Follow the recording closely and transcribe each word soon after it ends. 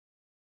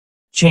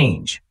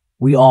Change.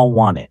 We all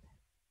want it.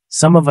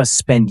 Some of us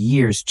spend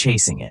years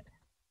chasing it.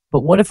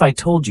 But what if I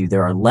told you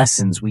there are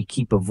lessons we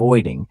keep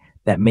avoiding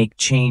that make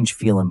change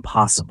feel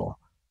impossible?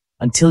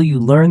 Until you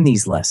learn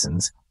these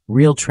lessons,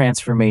 real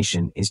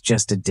transformation is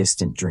just a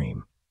distant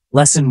dream.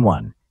 Lesson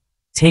 1.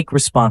 Take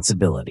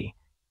responsibility.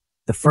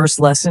 The first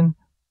lesson,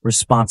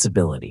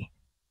 responsibility.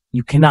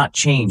 You cannot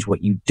change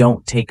what you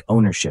don't take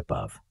ownership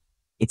of.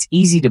 It's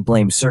easy to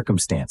blame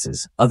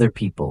circumstances, other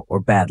people, or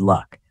bad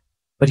luck.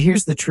 But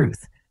here's the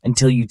truth.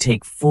 Until you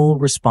take full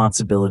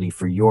responsibility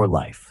for your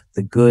life,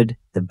 the good,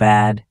 the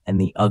bad, and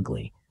the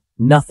ugly,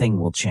 nothing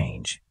will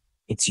change.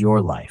 It's your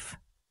life.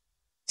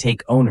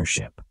 Take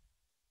ownership.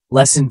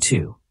 Lesson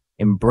 2.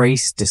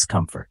 Embrace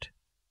discomfort.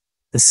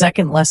 The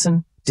second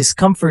lesson,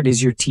 discomfort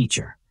is your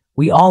teacher.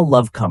 We all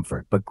love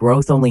comfort, but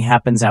growth only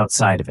happens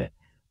outside of it.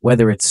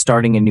 Whether it's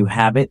starting a new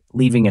habit,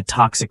 leaving a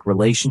toxic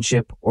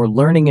relationship, or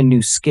learning a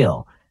new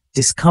skill,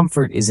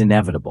 discomfort is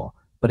inevitable.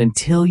 But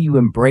until you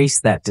embrace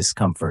that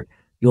discomfort,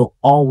 you'll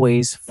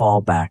always fall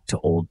back to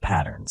old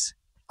patterns.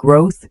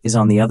 Growth is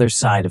on the other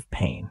side of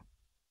pain.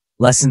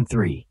 Lesson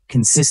 3.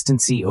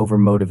 Consistency over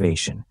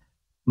motivation.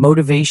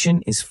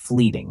 Motivation is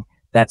fleeting.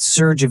 That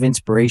surge of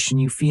inspiration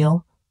you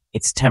feel,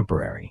 it's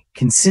temporary.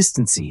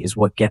 Consistency is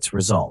what gets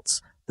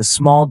results. The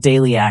small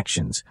daily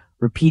actions,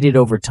 repeated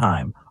over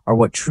time, are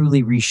what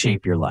truly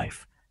reshape your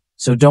life.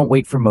 So don't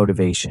wait for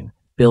motivation.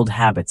 Build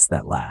habits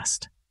that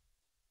last.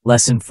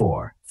 Lesson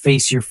 4.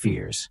 Face your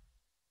fears.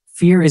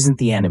 Fear isn't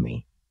the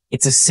enemy.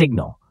 It's a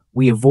signal.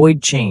 We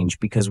avoid change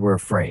because we're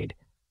afraid.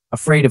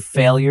 Afraid of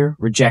failure,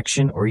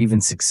 rejection, or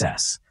even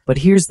success. But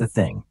here's the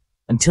thing.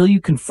 Until you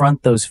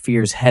confront those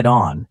fears head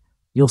on,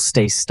 you'll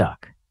stay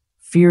stuck.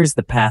 Fear is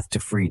the path to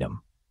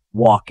freedom.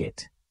 Walk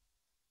it.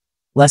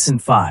 Lesson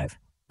 5.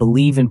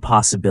 Believe in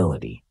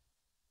possibility.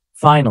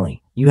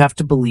 Finally, you have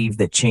to believe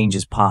that change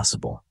is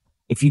possible.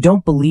 If you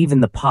don't believe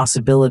in the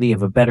possibility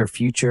of a better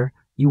future,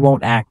 you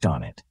won't act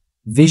on it.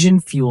 Vision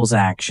fuels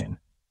action.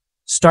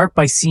 Start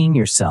by seeing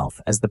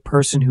yourself as the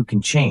person who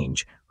can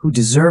change, who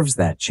deserves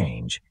that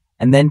change,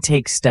 and then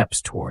take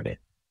steps toward it.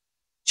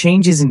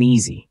 Change isn't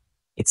easy.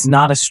 It's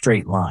not a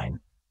straight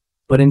line.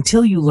 But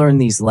until you learn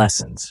these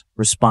lessons,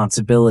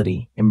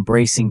 responsibility,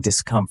 embracing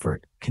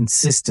discomfort,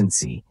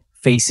 consistency,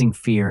 facing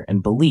fear,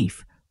 and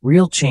belief,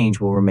 real change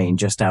will remain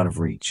just out of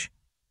reach.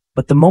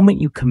 But the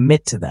moment you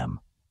commit to them,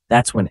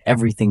 that's when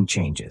everything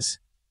changes.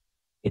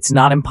 It's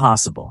not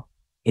impossible.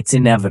 It's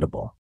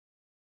inevitable.